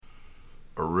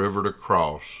A River to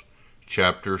Cross,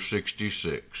 Chapter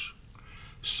 66.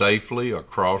 Safely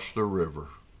Across the River.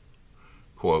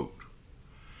 Quote,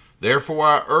 Therefore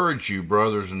I urge you,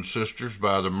 brothers and sisters,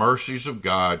 by the mercies of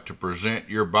God, to present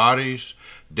your bodies,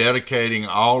 dedicating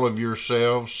all of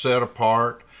yourselves set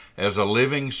apart as a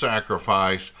living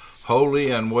sacrifice,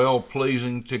 holy and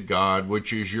well-pleasing to God,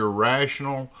 which is your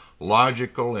rational,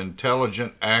 logical,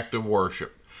 intelligent act of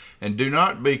worship. And do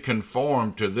not be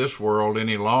conformed to this world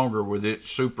any longer with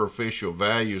its superficial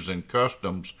values and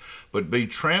customs, but be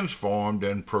transformed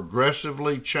and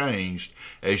progressively changed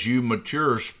as you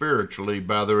mature spiritually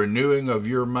by the renewing of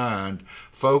your mind,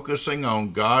 focusing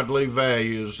on godly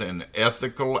values and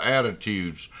ethical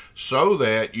attitudes, so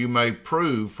that you may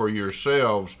prove for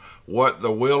yourselves what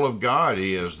the will of God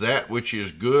is, that which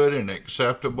is good and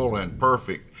acceptable and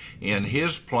perfect in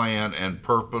His plan and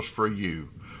purpose for you.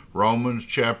 Romans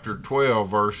chapter 12,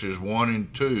 verses 1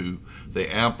 and 2,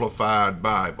 the Amplified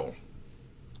Bible.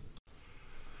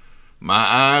 My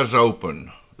eyes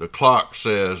open. The clock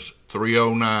says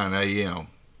 3:09 a.m.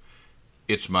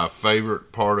 It's my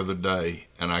favorite part of the day,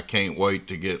 and I can't wait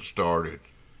to get started.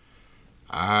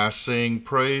 I sing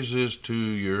praises to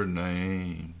your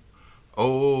name, O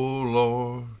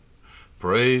Lord.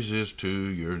 Praises to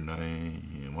your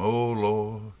name, O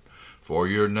Lord. For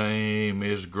your name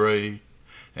is great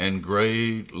and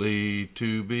greatly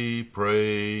to be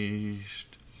praised.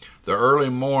 The early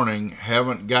morning,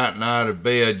 haven't gotten out of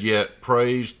bed yet,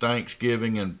 praise,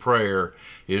 thanksgiving, and prayer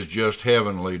is just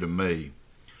heavenly to me.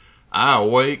 I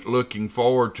awake looking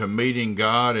forward to meeting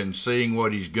God and seeing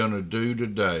what He's going to do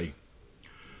today.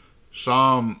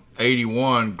 Psalm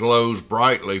 81 glows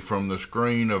brightly from the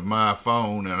screen of my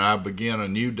phone, and I begin a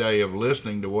new day of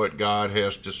listening to what God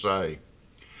has to say.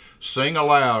 Sing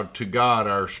aloud to God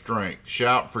our strength.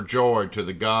 Shout for joy to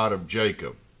the God of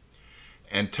Jacob.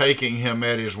 And taking Him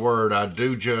at His word, I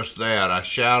do just that. I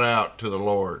shout out to the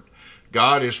Lord.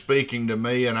 God is speaking to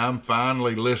me, and I'm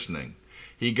finally listening.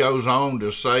 He goes on to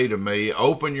say to me,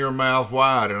 open your mouth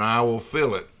wide, and I will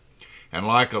fill it. And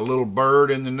like a little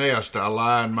bird in the nest, I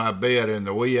lie in my bed in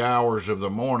the wee hours of the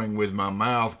morning with my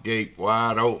mouth gaped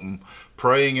wide open,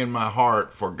 praying in my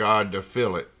heart for God to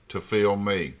fill it, to fill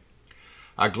me.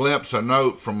 I glimpse a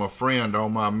note from a friend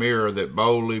on my mirror that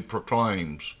boldly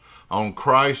proclaims, on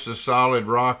Christ the solid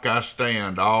rock I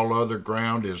stand, all other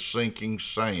ground is sinking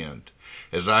sand.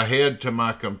 As I head to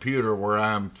my computer where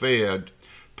I am fed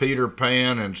Peter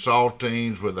Pan and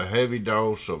saltines with a heavy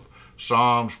dose of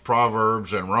Psalms,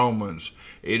 Proverbs, and Romans,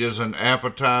 it is an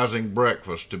appetizing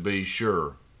breakfast to be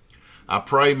sure. I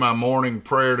pray my morning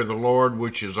prayer to the Lord,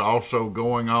 which is also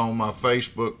going on my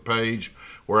Facebook page,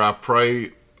 where I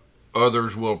pray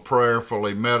others will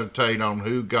prayerfully meditate on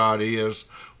who God is,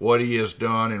 what He has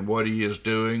done, and what He is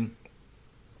doing.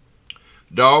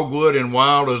 Dogwood and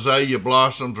wild azalea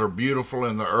blossoms are beautiful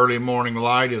in the early morning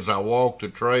light as I walk the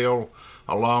trail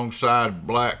alongside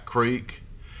Black Creek.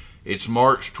 It's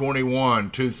March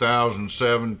 21,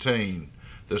 2017,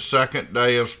 the second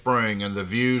day of spring, and the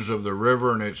views of the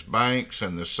river and its banks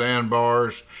and the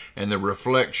sandbars and the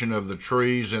reflection of the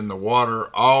trees in the water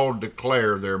all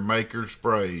declare their Maker's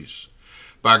praise.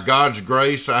 By God's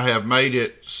grace, I have made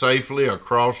it safely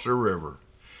across the river.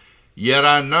 Yet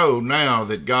I know now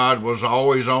that God was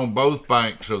always on both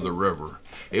banks of the river.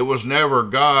 It was never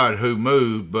God who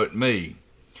moved, but me.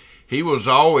 He was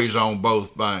always on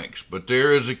both banks, but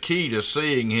there is a key to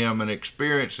seeing Him and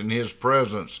experiencing His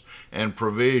presence and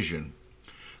provision.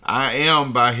 I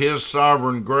am, by His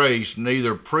sovereign grace,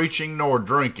 neither preaching nor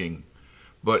drinking,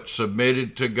 but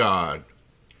submitted to God.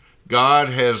 God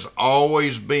has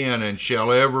always been and shall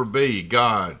ever be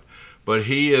God, but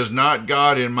He is not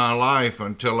God in my life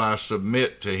until I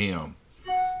submit to Him.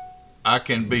 I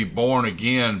can be born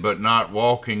again, but not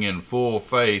walking in full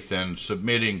faith and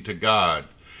submitting to God.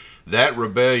 That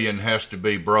rebellion has to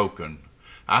be broken.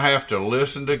 I have to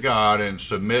listen to God and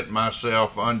submit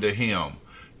myself unto Him,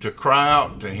 to cry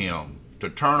out to Him, to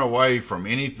turn away from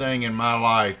anything in my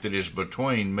life that is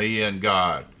between me and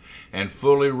God, and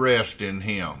fully rest in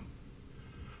Him.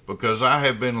 Because I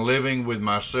have been living with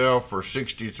myself for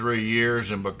 63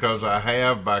 years, and because I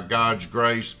have, by God's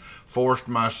grace, forced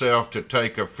myself to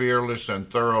take a fearless and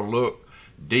thorough look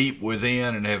deep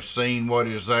within and have seen what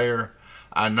is there,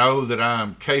 I know that I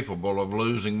am capable of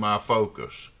losing my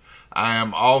focus. I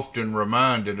am often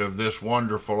reminded of this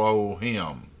wonderful old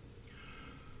hymn.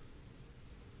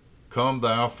 Come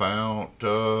thou fount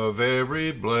of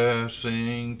every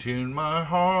blessing, tune my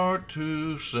heart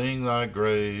to sing thy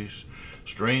grace.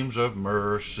 Streams of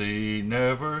mercy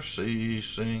never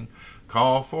ceasing,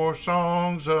 call for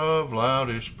songs of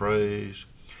loudest praise.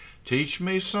 Teach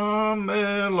me some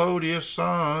melodious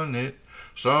sonnet,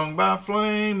 sung by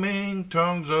flaming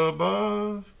tongues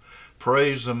above.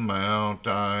 Praise the mount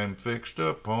I'm fixed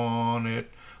upon it,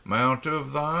 mount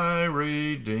of thy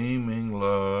redeeming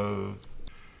love.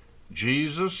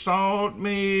 Jesus sought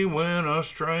me when a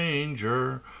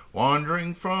stranger,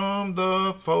 wandering from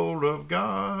the fold of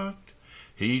God.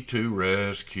 He to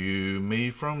rescue me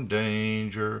from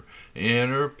danger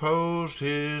interposed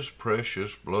his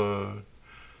precious blood.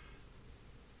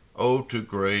 Oh, to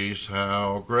grace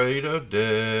how great a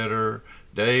debtor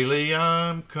daily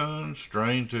I'm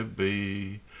constrained to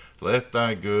be. Let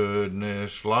thy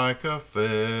goodness like a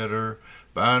fetter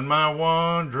bind my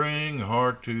wandering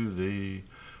heart to thee.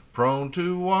 Prone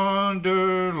to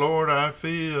wander, Lord, I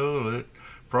feel it,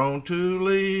 prone to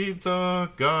leave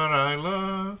the God I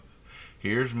love.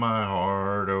 Here's my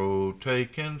heart, oh,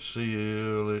 take and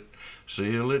seal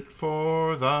it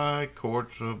for thy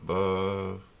courts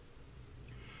above.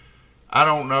 I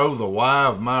don't know the why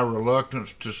of my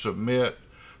reluctance to submit,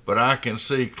 but I can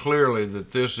see clearly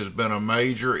that this has been a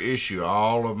major issue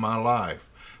all of my life.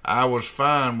 I was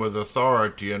fine with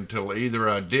authority until either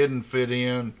I didn't fit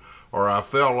in or I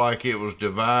felt like it was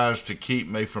devised to keep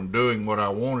me from doing what I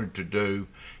wanted to do,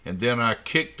 and then I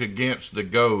kicked against the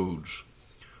goads.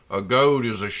 A goad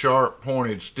is a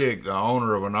sharp-pointed stick the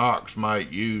owner of an ox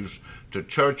might use to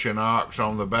touch an ox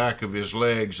on the back of his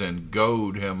legs and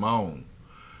goad him on.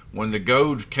 When the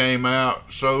goads came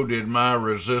out, so did my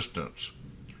resistance.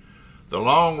 The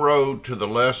long road to the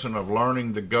lesson of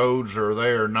learning the goads are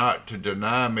there not to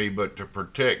deny me but to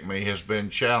protect me has been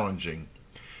challenging.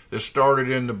 This started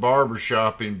in the barber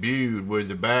shop in Bude with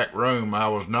the back room I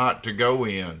was not to go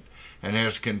in, and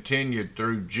has continued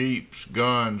through jeeps,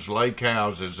 guns, lake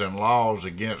houses, and laws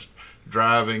against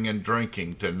driving and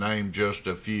drinking, to name just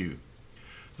a few.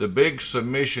 The big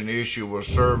submission issue was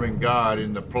serving God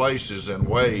in the places and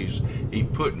ways He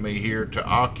put me here to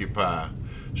occupy,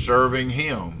 serving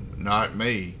Him, not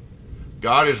me.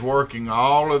 God is working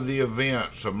all of the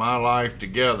events of my life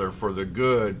together for the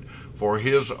good, for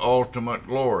His ultimate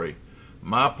glory.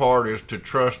 My part is to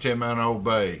trust Him and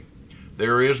obey.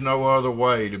 There is no other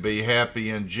way to be happy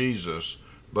in Jesus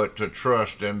but to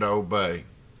trust and obey.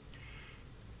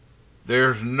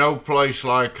 There's no place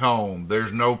like home.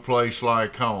 There's no place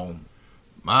like home.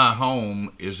 My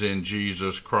home is in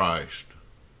Jesus Christ.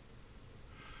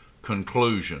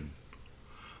 Conclusion.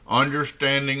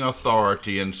 Understanding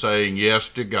authority and saying yes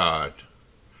to God.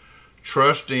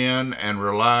 Trust in and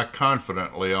rely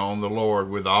confidently on the Lord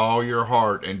with all your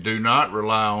heart, and do not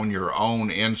rely on your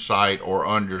own insight or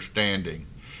understanding.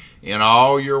 In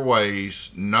all your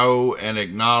ways, know and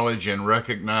acknowledge and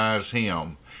recognize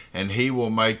Him, and He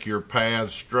will make your path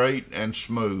straight and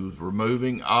smooth,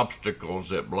 removing obstacles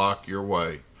that block your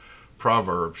way.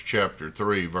 Proverbs chapter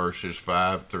 3, verses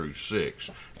 5 through 6,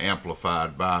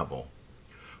 Amplified Bible.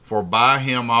 For by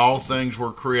Him all things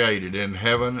were created in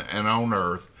heaven and on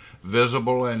earth,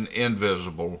 visible and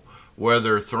invisible,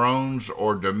 whether thrones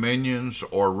or dominions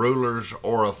or rulers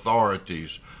or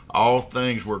authorities. All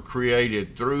things were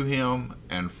created through Him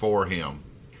and for Him.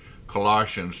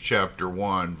 Colossians chapter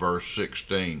 1, verse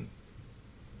 16.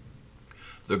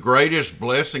 The greatest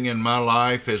blessing in my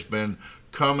life has been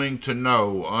coming to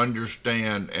know,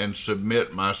 understand, and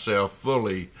submit myself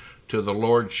fully to the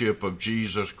Lordship of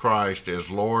Jesus Christ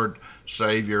as Lord,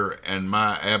 Savior, and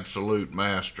my absolute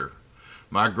Master.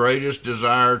 My greatest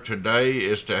desire today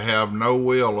is to have no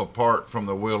will apart from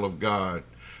the will of God,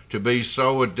 to be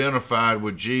so identified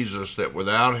with Jesus that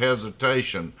without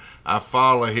hesitation I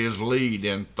follow His lead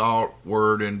in thought,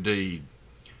 word, and deed.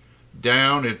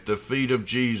 Down at the feet of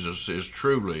Jesus is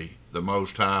truly the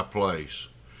most high place.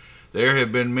 There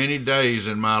have been many days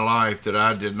in my life that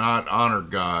I did not honor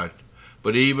God,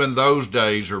 but even those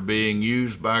days are being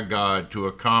used by God to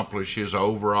accomplish His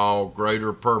overall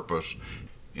greater purpose.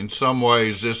 In some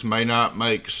ways this may not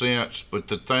make sense, but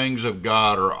the things of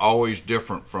God are always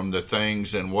different from the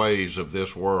things and ways of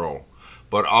this world,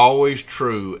 but always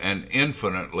true and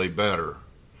infinitely better.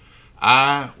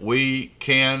 We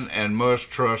can and must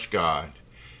trust God.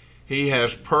 He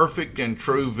has perfect and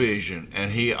true vision,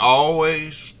 and He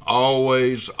always,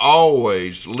 always,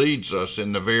 always leads us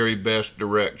in the very best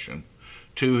direction,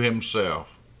 to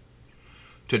Himself.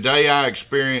 Today I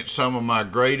experience some of my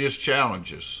greatest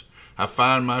challenges. I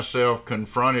find myself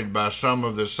confronted by some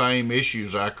of the same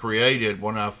issues I created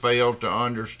when I failed to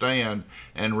understand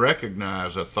and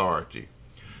recognize authority.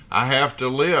 I have to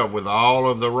live with all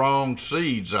of the wrong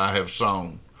seeds I have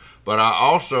sown, but I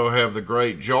also have the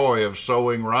great joy of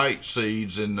sowing right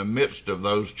seeds in the midst of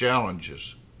those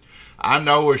challenges. I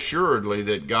know assuredly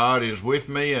that God is with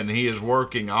me and He is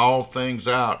working all things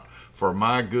out for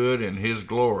my good and His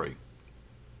glory.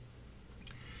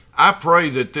 I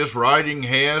pray that this writing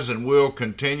has and will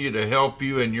continue to help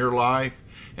you in your life,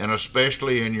 and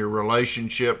especially in your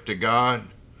relationship to God.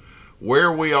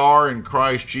 Where we are in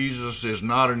Christ Jesus is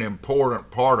not an important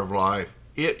part of life.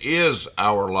 It is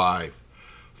our life.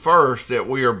 First, that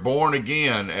we are born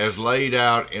again as laid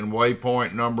out in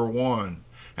waypoint number 1.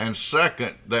 And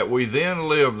second, that we then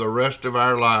live the rest of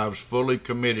our lives fully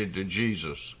committed to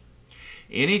Jesus.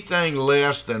 Anything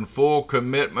less than full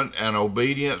commitment and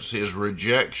obedience is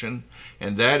rejection,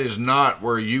 and that is not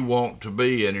where you want to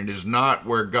be, and it is not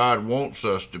where God wants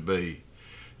us to be.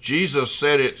 Jesus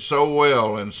said it so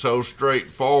well and so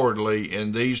straightforwardly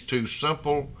in these two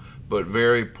simple but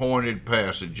very pointed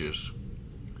passages.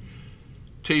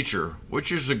 Teacher,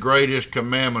 which is the greatest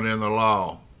commandment in the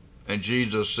law? And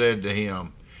Jesus said to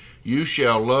him, You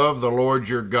shall love the Lord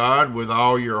your God with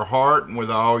all your heart and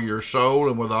with all your soul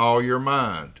and with all your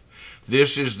mind.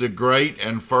 This is the great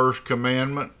and first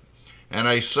commandment, and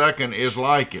a second is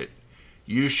like it.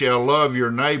 You shall love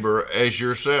your neighbor as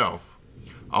yourself.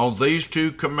 On these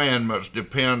two commandments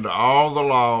depend all the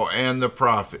law and the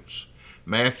prophets.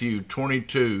 Matthew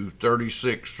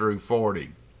 22:36 through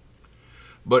 40.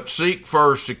 But seek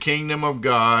first the kingdom of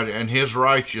God and His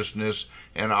righteousness,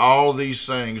 and all these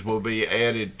things will be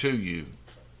added to you.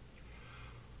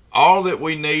 All that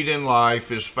we need in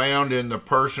life is found in the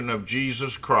person of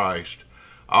Jesus Christ.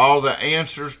 All the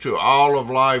answers to all of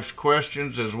life's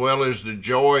questions, as well as the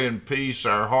joy and peace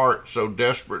our hearts so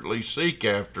desperately seek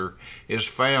after, is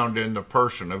found in the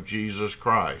person of Jesus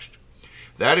Christ.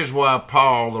 That is why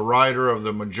Paul, the writer of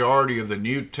the majority of the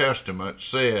New Testament,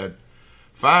 said,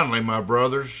 Finally, my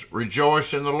brothers,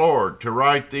 rejoice in the Lord. To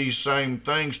write these same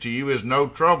things to you is no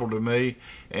trouble to me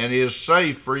and is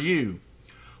safe for you.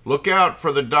 Look out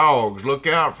for the dogs, look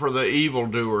out for the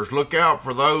evildoers, look out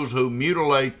for those who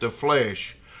mutilate the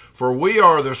flesh. For we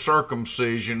are the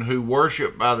circumcision who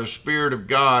worship by the Spirit of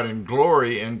God and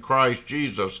glory in Christ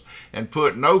Jesus, and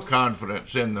put no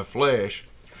confidence in the flesh.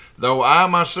 Though I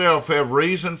myself have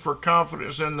reason for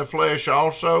confidence in the flesh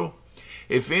also,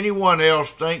 if anyone else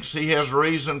thinks he has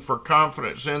reason for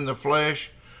confidence in the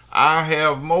flesh, I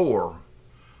have more.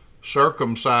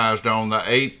 Circumcised on the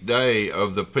 8th day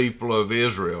of the people of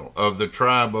Israel, of the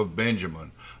tribe of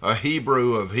Benjamin, a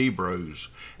Hebrew of Hebrews,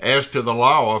 as to the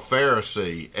law a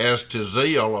Pharisee, as to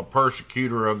zeal a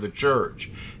persecutor of the church,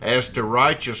 as to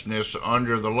righteousness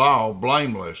under the law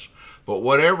blameless. But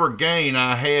whatever gain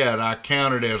I had, I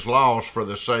counted as loss for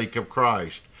the sake of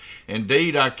Christ.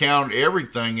 Indeed, I count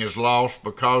everything as loss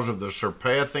because of the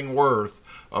surpassing worth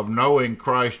of knowing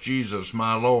Christ Jesus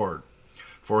my Lord.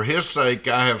 For His sake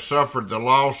I have suffered the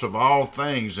loss of all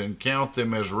things, and count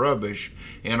them as rubbish,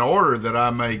 in order that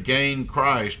I may gain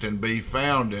Christ and be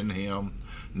found in Him,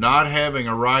 not having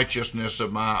a righteousness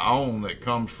of my own that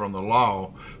comes from the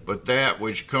law, but that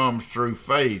which comes through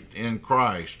faith in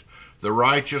Christ, the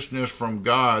righteousness from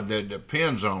God that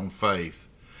depends on faith,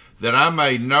 that I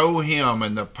may know Him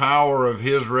and the power of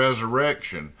His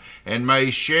resurrection, and may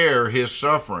share His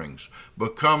sufferings,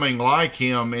 becoming like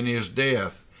Him in His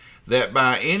death, that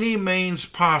by any means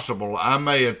possible I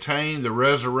may attain the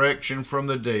resurrection from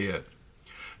the dead.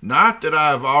 Not that I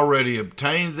have already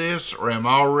obtained this or am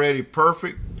already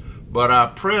perfect, but I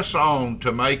press on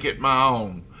to make it my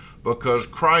own, because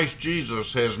Christ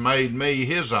Jesus has made me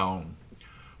His own.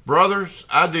 Brothers,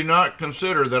 I do not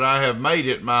consider that I have made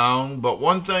it my own, but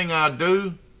one thing I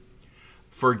do,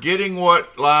 forgetting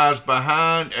what lies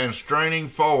behind and straining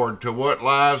forward to what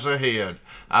lies ahead,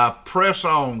 I press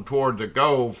on toward the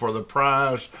goal for the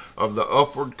prize of the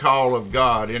upward call of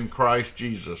God in Christ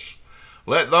Jesus.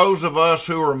 Let those of us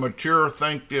who are mature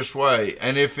think this way,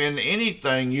 and if in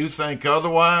anything you think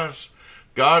otherwise,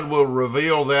 God will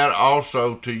reveal that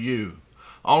also to you.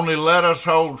 Only let us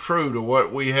hold true to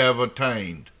what we have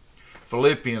attained.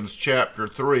 Philippians chapter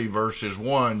 3, verses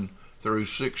 1 through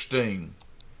 16.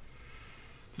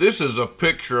 This is a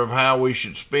picture of how we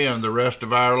should spend the rest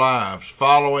of our lives,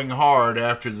 following hard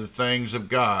after the things of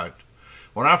God.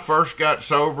 When I first got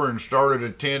sober and started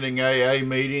attending AA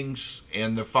meetings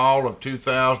in the fall of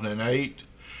 2008,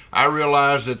 I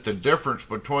realized that the difference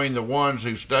between the ones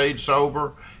who stayed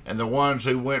sober and the ones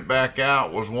who went back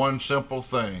out was one simple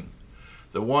thing.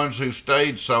 The ones who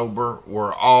stayed sober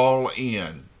were all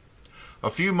in. A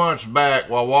few months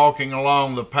back, while walking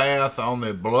along the path on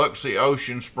the Biloxi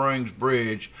Ocean Springs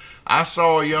Bridge, I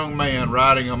saw a young man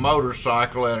riding a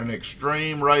motorcycle at an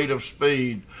extreme rate of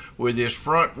speed with his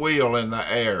front wheel in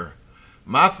the air.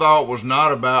 My thought was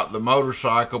not about the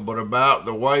motorcycle, but about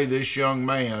the way this young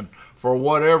man, for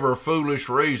whatever foolish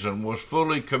reason, was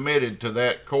fully committed to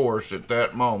that course at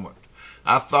that moment.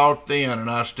 I thought then, and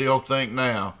I still think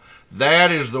now,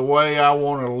 that is the way I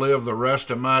want to live the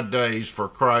rest of my days for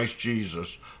Christ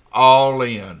Jesus, all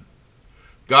in.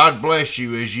 God bless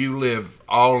you as you live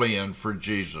all in for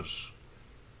Jesus.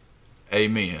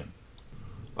 Amen.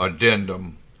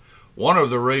 Addendum. One of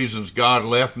the reasons God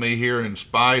left me here in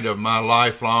spite of my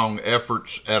lifelong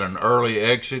efforts at an early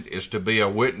exit is to be a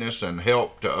witness and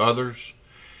help to others.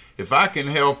 If I can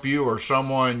help you or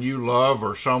someone you love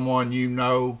or someone you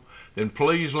know, then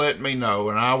please let me know,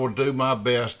 and I will do my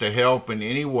best to help in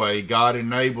any way God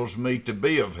enables me to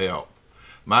be of help.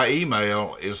 My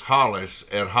email is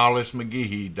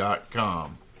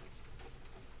hollis@hollismcgehee.com.